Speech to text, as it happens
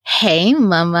Hey,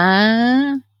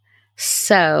 Mama.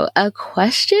 So, a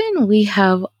question we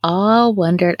have all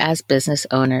wondered as business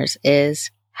owners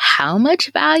is how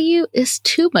much value is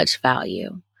too much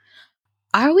value?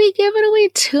 Are we giving away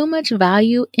too much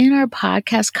value in our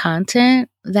podcast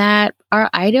content that our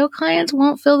ideal clients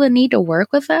won't feel the need to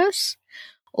work with us?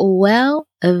 Well,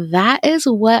 that is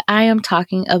what I am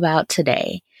talking about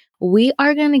today. We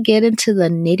are going to get into the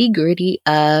nitty gritty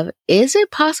of, is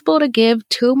it possible to give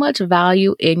too much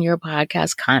value in your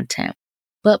podcast content?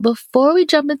 But before we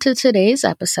jump into today's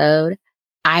episode,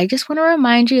 I just want to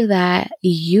remind you that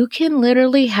you can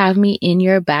literally have me in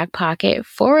your back pocket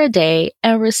for a day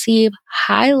and receive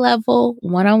high-level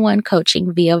one-on-one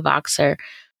coaching via Voxer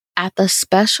at the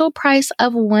special price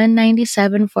of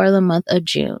 $197 for the month of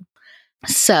June.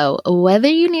 So whether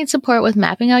you need support with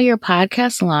mapping out your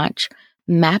podcast launch,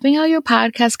 mapping out your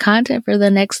podcast content for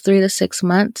the next 3 to 6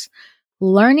 months,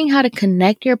 learning how to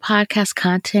connect your podcast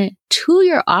content to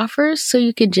your offers so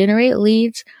you can generate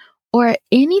leads, or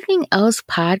anything else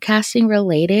podcasting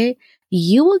related,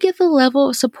 you will get the level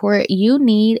of support you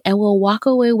need and will walk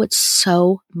away with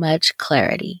so much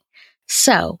clarity.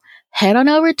 So head on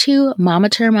over to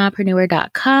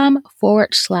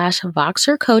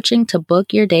mamaturnedmompreneur.com/Voxer coaching to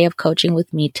book your day of coaching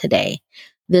with me today.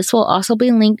 This will also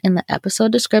be linked in the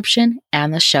episode description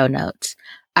and the show notes.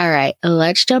 All right,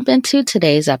 let's jump into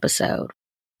today's episode.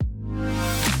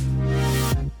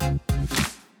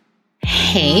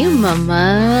 Hey,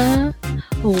 Mama.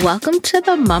 Welcome to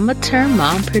the Mama Turned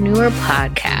Mompreneur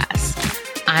podcast.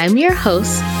 I'm your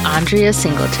host, Andrea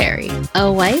Singletary, a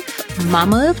wife,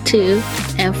 mama of 2,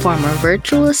 and former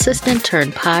virtual assistant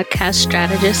turned podcast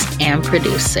strategist and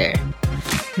producer.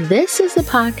 This is a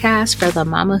podcast for the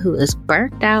mama who is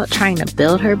burnt out trying to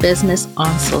build her business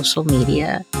on social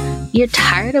media. You're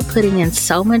tired of putting in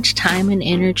so much time and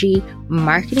energy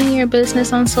marketing your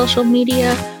business on social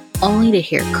media only to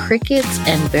hear crickets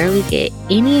and barely get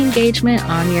any engagement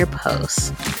on your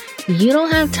posts. You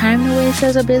don't have time to waste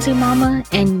as a busy mama,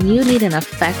 and you need an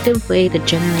effective way to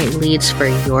generate leads for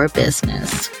your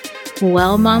business.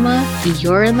 Well, Mama,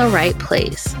 you're in the right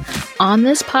place. On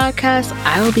this podcast,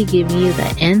 I will be giving you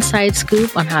the inside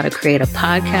scoop on how to create a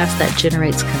podcast that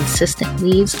generates consistent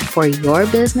leads for your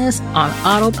business on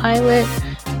autopilot,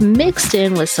 mixed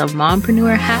in with some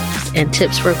mompreneur hacks and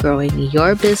tips for growing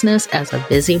your business as a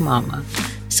busy mama.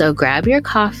 So grab your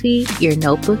coffee, your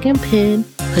notebook and pen,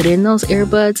 put in those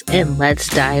earbuds, and let's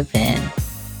dive in.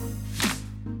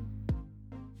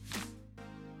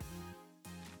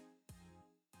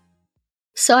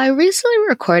 So I recently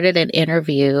recorded an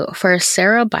interview for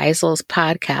Sarah Beisel's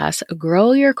podcast,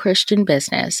 Grow Your Christian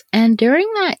Business. And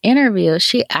during that interview,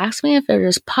 she asked me if it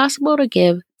is possible to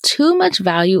give too much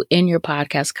value in your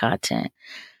podcast content.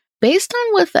 Based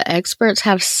on what the experts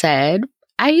have said,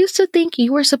 I used to think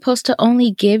you were supposed to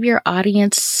only give your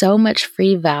audience so much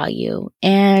free value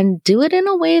and do it in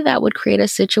a way that would create a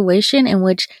situation in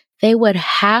which they would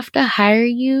have to hire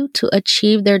you to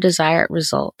achieve their desired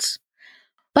results.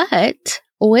 But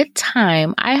with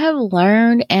time, I have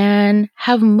learned and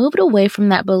have moved away from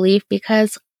that belief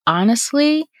because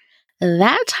honestly,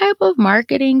 that type of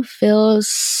marketing feels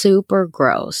super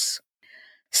gross.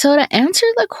 So to answer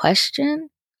the question,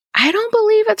 I don't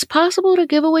believe it's possible to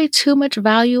give away too much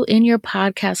value in your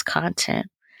podcast content.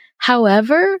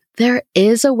 However, there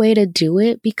is a way to do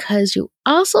it because you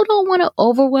also don't want to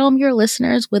overwhelm your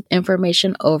listeners with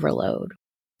information overload.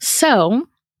 So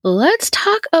let's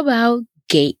talk about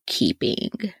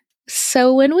gatekeeping.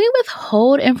 So when we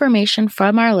withhold information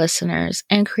from our listeners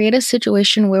and create a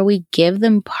situation where we give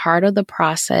them part of the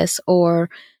process or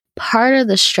part of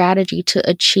the strategy to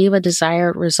achieve a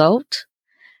desired result,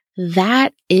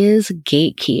 that is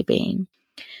gatekeeping.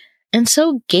 And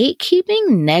so gatekeeping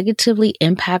negatively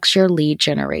impacts your lead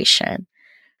generation.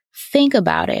 Think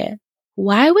about it.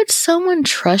 Why would someone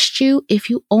trust you if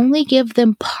you only give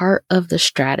them part of the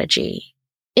strategy?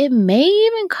 It may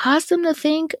even cause them to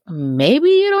think maybe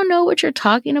you don't know what you're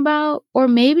talking about, or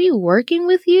maybe working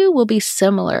with you will be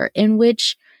similar, in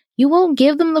which you won't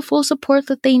give them the full support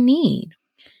that they need.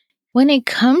 When it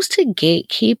comes to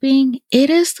gatekeeping, it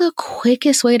is the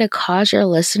quickest way to cause your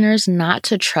listeners not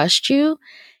to trust you,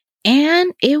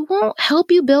 and it won't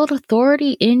help you build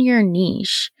authority in your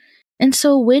niche. And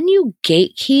so when you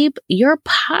gatekeep, your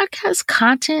podcast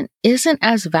content isn't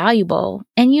as valuable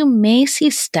and you may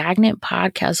see stagnant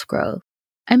podcast growth.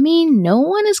 I mean, no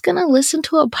one is going to listen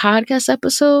to a podcast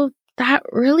episode that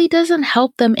really doesn't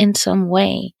help them in some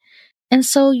way. And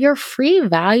so your free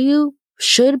value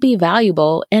should be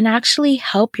valuable and actually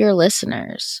help your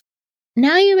listeners.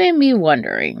 Now you may be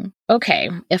wondering, okay,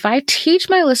 if I teach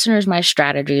my listeners my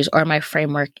strategies or my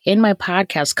framework in my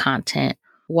podcast content,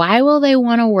 why will they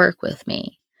want to work with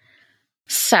me?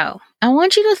 So I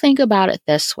want you to think about it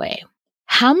this way.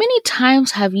 How many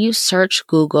times have you searched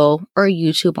Google or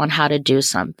YouTube on how to do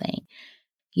something?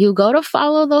 You go to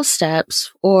follow those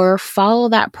steps or follow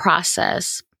that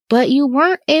process, but you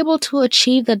weren't able to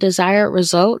achieve the desired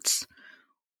results,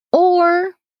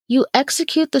 or you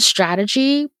execute the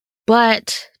strategy,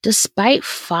 but despite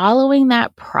following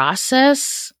that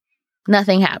process,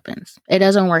 nothing happens. It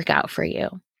doesn't work out for you.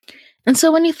 And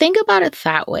so when you think about it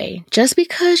that way, just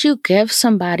because you give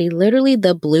somebody literally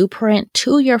the blueprint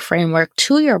to your framework,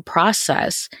 to your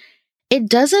process, it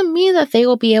doesn't mean that they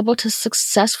will be able to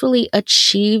successfully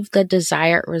achieve the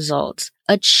desired results,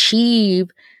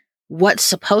 achieve what's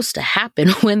supposed to happen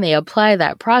when they apply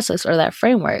that process or that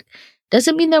framework.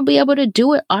 Doesn't mean they'll be able to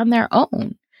do it on their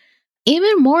own.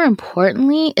 Even more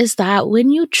importantly is that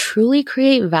when you truly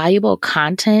create valuable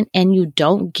content and you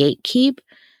don't gatekeep,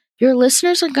 your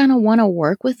listeners are going to want to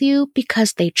work with you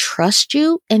because they trust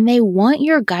you and they want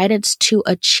your guidance to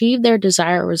achieve their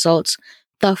desired results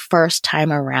the first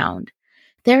time around.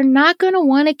 They're not going to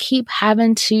want to keep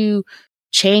having to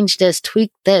change this,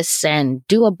 tweak this, and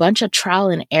do a bunch of trial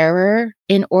and error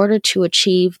in order to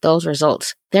achieve those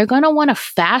results. They're going to want to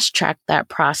fast track that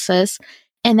process,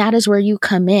 and that is where you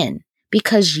come in.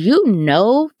 Because you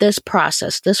know this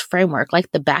process, this framework,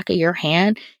 like the back of your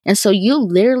hand. And so you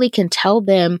literally can tell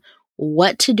them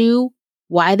what to do,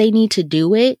 why they need to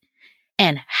do it,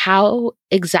 and how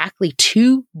exactly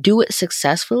to do it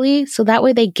successfully. So that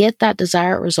way they get that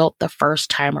desired result the first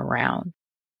time around.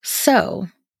 So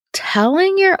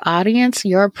telling your audience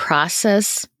your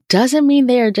process doesn't mean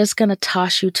they are just going to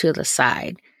toss you to the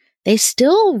side. They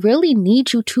still really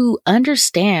need you to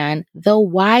understand the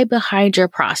why behind your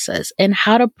process and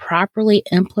how to properly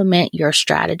implement your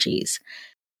strategies.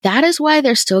 That is why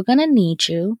they're still going to need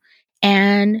you,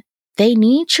 and they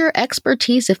need your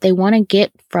expertise if they want to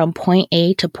get from point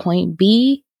A to point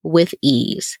B with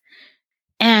ease.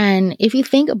 And if you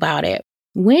think about it,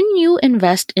 when you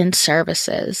invest in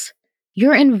services,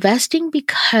 you're investing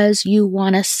because you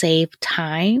want to save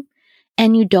time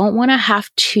and you don't want to have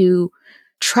to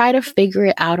try to figure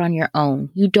it out on your own.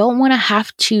 You don't want to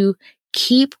have to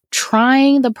keep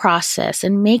trying the process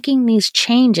and making these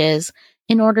changes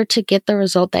in order to get the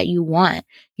result that you want.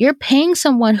 You're paying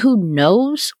someone who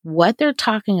knows what they're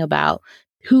talking about,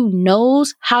 who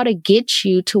knows how to get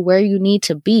you to where you need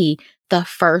to be the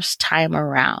first time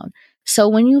around. So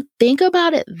when you think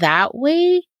about it that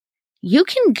way, you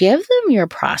can give them your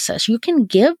process, you can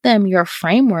give them your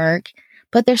framework,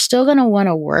 but they're still going to want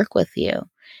to work with you.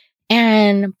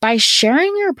 And by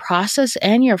sharing your process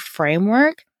and your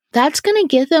framework, that's going to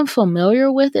get them familiar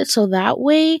with it. So that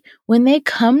way, when they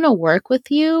come to work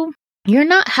with you, you're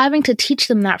not having to teach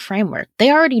them that framework. They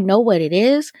already know what it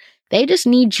is. They just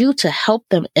need you to help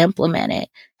them implement it,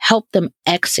 help them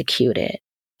execute it.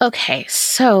 Okay,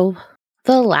 so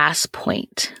the last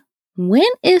point. When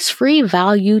is free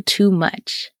value too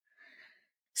much?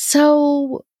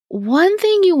 So one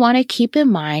thing you want to keep in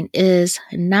mind is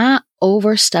not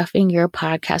overstuffing your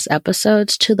podcast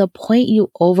episodes to the point you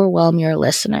overwhelm your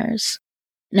listeners.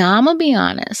 Now, I'm going to be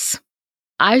honest.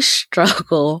 I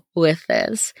struggle with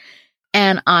this.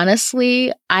 And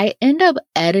honestly, I end up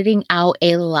editing out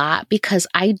a lot because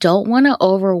I don't want to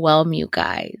overwhelm you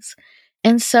guys.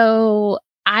 And so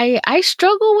I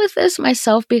struggle with this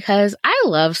myself because I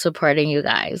love supporting you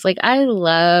guys. Like, I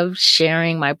love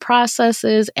sharing my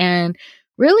processes and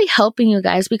really helping you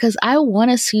guys because I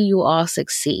want to see you all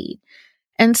succeed.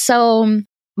 And so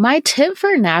my tip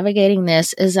for navigating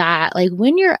this is that, like,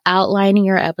 when you're outlining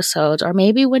your episodes, or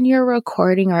maybe when you're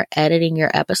recording or editing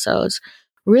your episodes,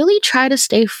 really try to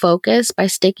stay focused by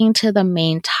sticking to the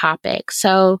main topic.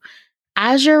 So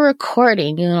as you're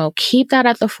recording, keep that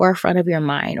at the forefront of your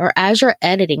mind. Or as you're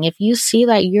editing, if you see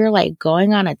that you're like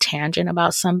going on a tangent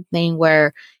about something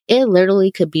where it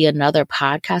literally could be another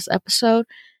podcast episode,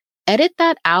 edit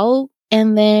that out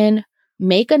and then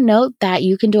make a note that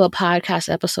you can do a podcast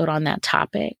episode on that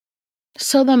topic.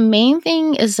 So the main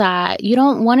thing is that you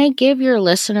don't want to give your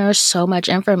listeners so much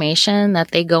information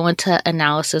that they go into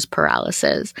analysis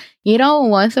paralysis. You don't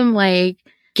want them like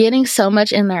getting so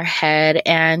much in their head,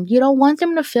 and you don't want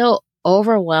them to feel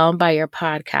overwhelmed by your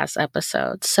podcast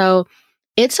episodes. So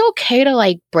it's okay to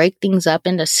like break things up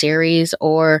into series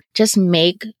or just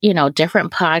make,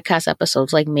 different podcast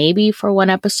episodes. Like maybe for one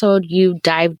episode, you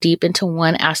dive deep into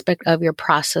one aspect of your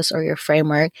process or your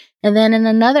framework. And then in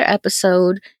another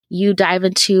episode, you dive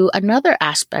into another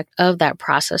aspect of that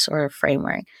process or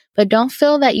framework. But don't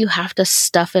feel that you have to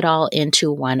stuff it all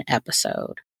into one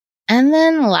episode. And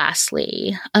then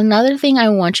lastly, another thing I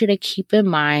want you to keep in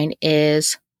mind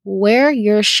is where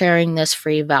you're sharing this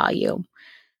free value.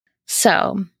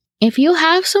 So if you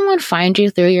have someone find you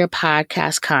through your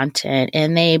podcast content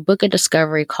and they book a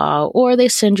discovery call or they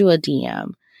send you a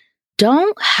DM,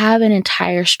 don't have an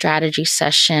entire strategy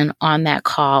session on that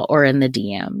call or in the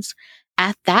DMs.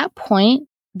 At that point,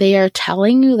 they are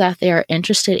telling you that they are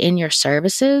interested in your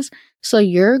services. So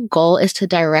your goal is to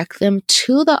direct them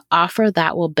to the offer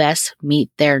that will best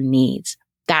meet their needs.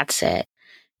 That's it.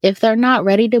 If they're not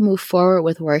ready to move forward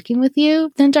with working with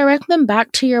you, then direct them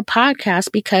back to your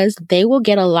podcast because they will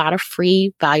get a lot of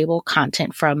free, valuable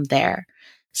content from there.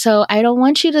 So I don't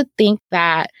want you to think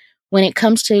that when it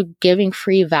comes to giving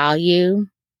free value,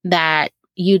 that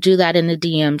you do that in the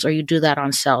DMs or you do that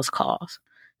on sales calls.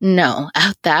 No,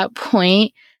 at that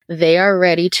point, they are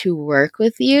ready to work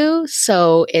with you.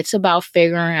 So it's about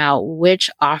figuring out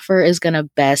which offer is going to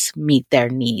best meet their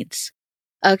needs.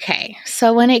 Okay,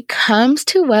 so when it comes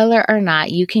to whether or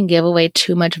not you can give away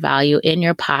too much value in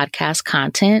your podcast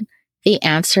content, the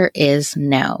answer is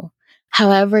no.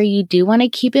 However, you do want to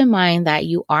keep in mind that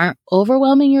you aren't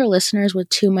overwhelming your listeners with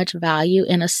too much value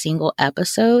in a single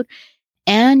episode,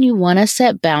 and you want to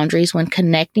set boundaries when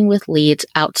connecting with leads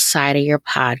outside of your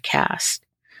podcast.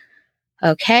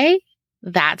 Okay,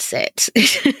 that's it.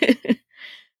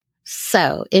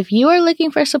 So if you are looking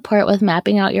for support with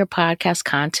mapping out your podcast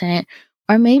content,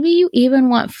 or maybe you even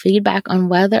want feedback on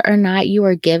whether or not you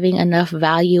are giving enough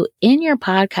value in your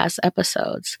podcast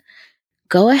episodes,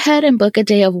 go ahead and book a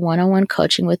day of one-on-one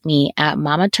coaching with me at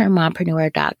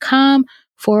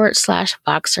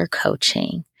mamaturnedmompreneur.com/Voxer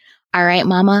coaching. All right,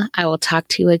 Mama, I will talk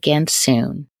to you again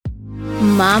soon.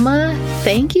 Mama,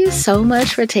 thank you so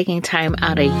much for taking time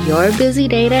out of your busy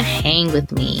day to hang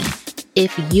with me.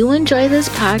 If you enjoy this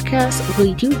podcast,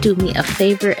 will you do me a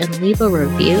favor and leave a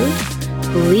review?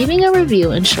 Leaving a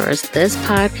review ensures this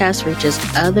podcast reaches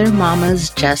other mamas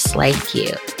just like you.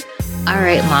 All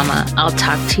right, Mama, I'll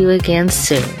talk to you again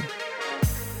soon.